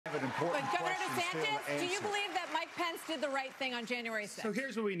important But Governor questions DeSantis, do you believe that Mike Pence did the right thing on January 6th? So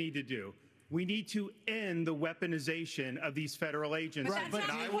here's what we need to do. We need to end the weaponization of these federal agencies. But that's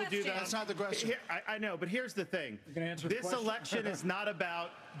not I the will do that. That's not the question. I know, but here's the thing. This election is not about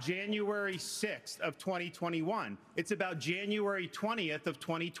January 6th of 2021. It's about January 20th of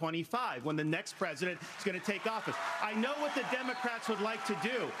 2025, when the next president is going to take office. I know what the Democrats would like to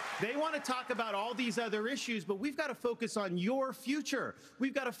do. They want to talk about all these other issues, but we've got to focus on your future.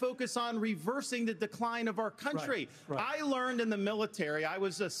 We've got to focus on reversing the decline of our country. Right. I learned in the military, I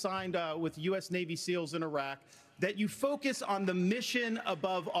was assigned with U.S. Navy SEALs in Iraq, that you focus on the mission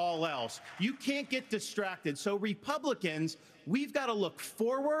above all else. You can't get distracted. So Republicans, we've got to look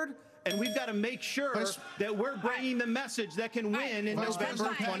forward, and we've got to make sure that we're bringing the message that can win in November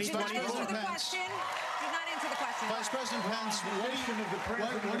 2021. Did not answer the question. Did not answer the question. Vice President Pence,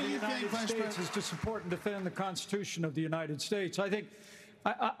 what do you think, Vice President? Is to support and defend the Constitution of the United States. I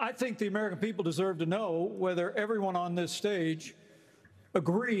think the American people deserve to know whether everyone on this stage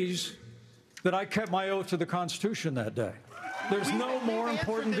agrees that I kept my oath to the Constitution that day. There's no more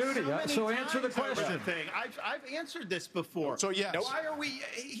important duty. So answer the question. I've answered this before. So yes. Why are we?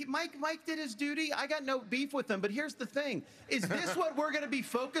 Mike did his duty. I got no beef with him. But here's the thing: is this what we're going to be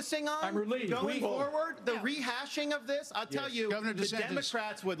focusing on I'm relieved. going forward? The rehashing of this? I'll tell you, Governor the DeSantis,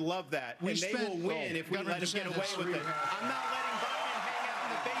 Democrats would love that, and they will win if we let them get away with it. I'm not letting Biden hang out in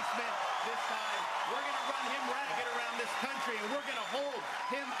the basement this time. We're going to run him ragged around this country, and we're going to hold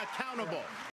him accountable.